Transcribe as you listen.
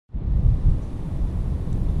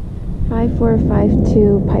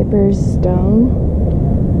5452 Piper's Stone.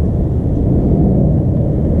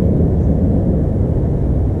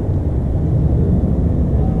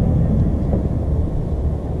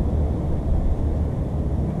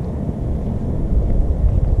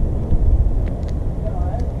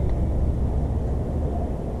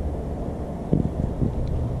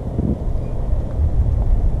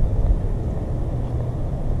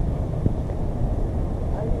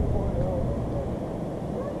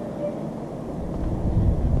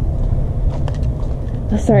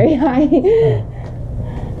 Oh, sorry, hi.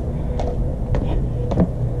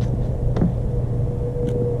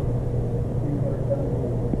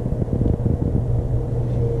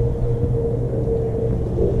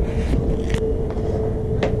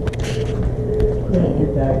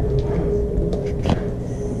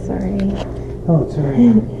 Sorry. Oh,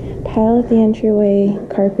 sorry. Tile at the entryway,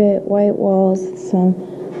 carpet, white walls, some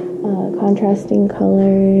contrasting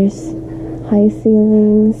colors, high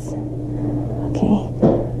ceilings. Okay.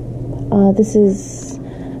 This is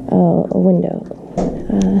a window.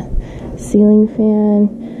 Ceiling fan,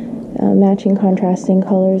 matching contrasting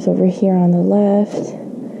colors over here on the left.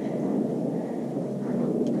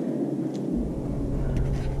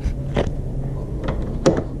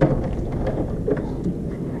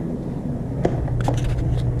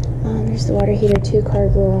 There's the water heater, 2-car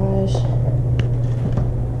garage.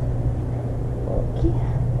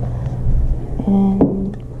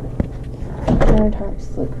 And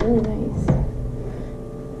countertops look really nice.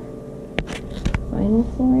 Vinyl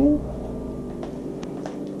flooring.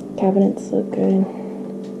 Cabinets look good.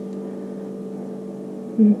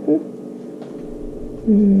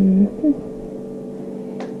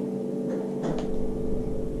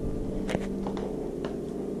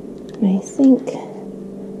 Nice sink.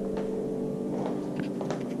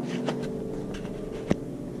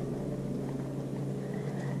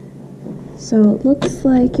 So it looks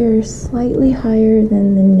like you're slightly higher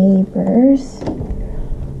than the neighbors.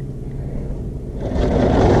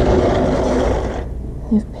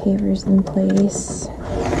 They have pavers in place.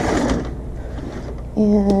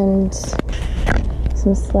 And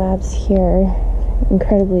some slabs here.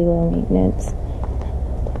 Incredibly low maintenance.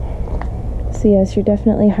 So yes, you're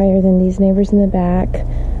definitely higher than these neighbors in the back.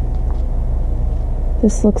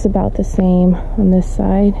 This looks about the same on this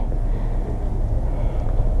side.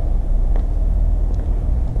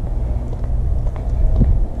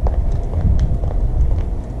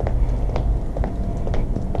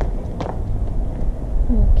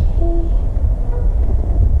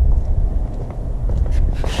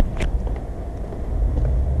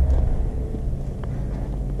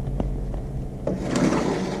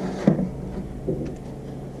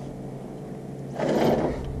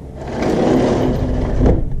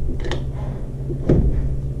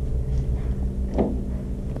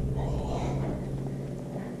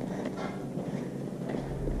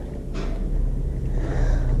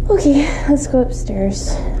 Okay, let's go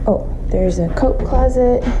upstairs. Oh, there's a coat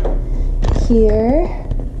closet here.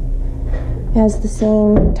 It has the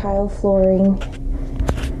same tile flooring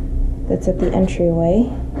that's at the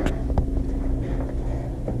entryway.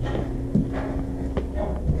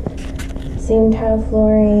 Same tile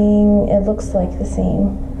flooring. It looks like the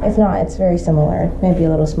same. If not, it's very similar. Maybe a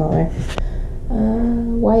little smaller.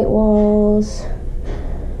 White walls.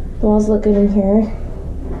 The walls look good in here.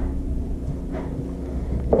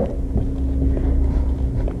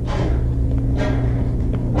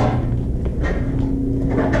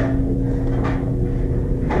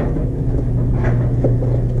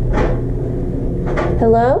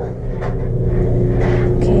 Hello?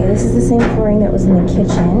 Okay, this is the same flooring that was in the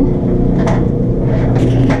kitchen.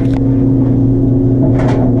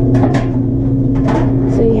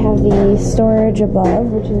 So you have the storage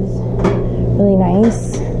above, which is really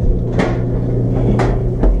nice.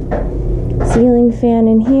 Ceiling fan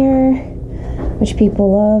in here, which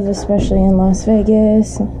people love, especially in Las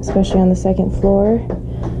Vegas, especially on the second floor.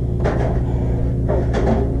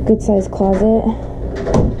 Good sized closet.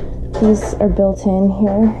 These are built in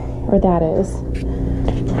here, or that is.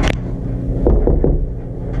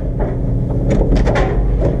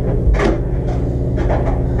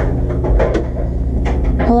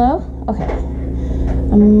 Hello? Okay.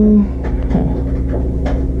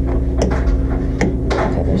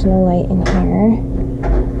 Okay, there's no light in here.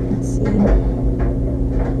 Let's see.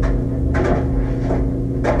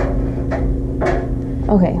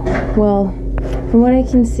 Okay, well, from what I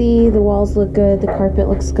can see, the walls look good, the carpet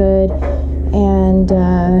looks good, and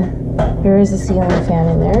there is a ceiling fan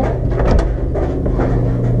in there.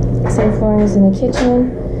 Same flooring is in the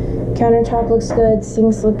kitchen. Countertop looks good,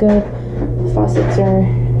 sinks look good, faucets are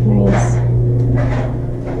nice.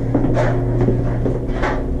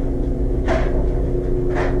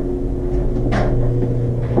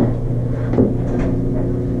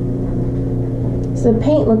 So the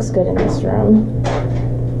paint looks good in this room.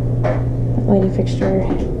 The lighting fixture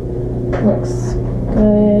looks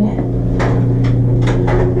good.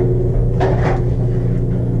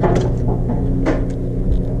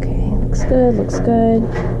 Okay, looks good, looks good.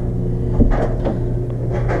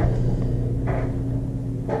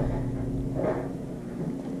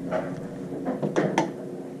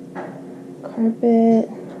 Carpet,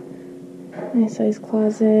 nice size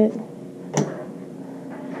closet.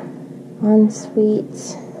 Ensuite.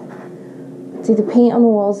 See, the paint on the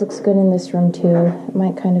walls looks good in this room too. It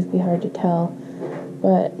might kind of be hard to tell,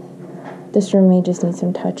 but this room may just need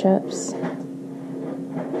some touch-ups.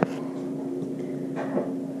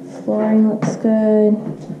 Flooring looks good.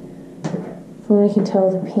 From what I can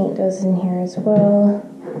tell, the paint does in here as well.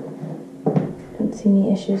 Don't see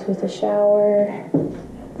any issues with the shower.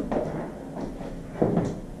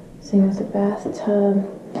 Same with the bathtub.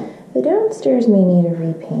 The downstairs may need a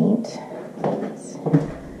repaint.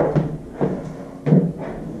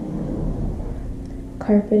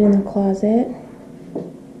 Carpet in the closet.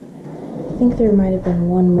 I think there might have been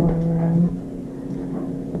one more room.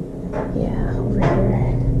 Yeah, over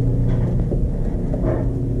here.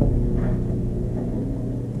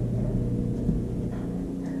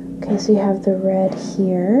 Okay, so you have the red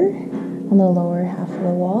here on the lower half of the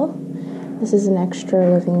wall. This is an extra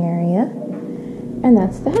living area. And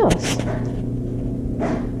that's the house.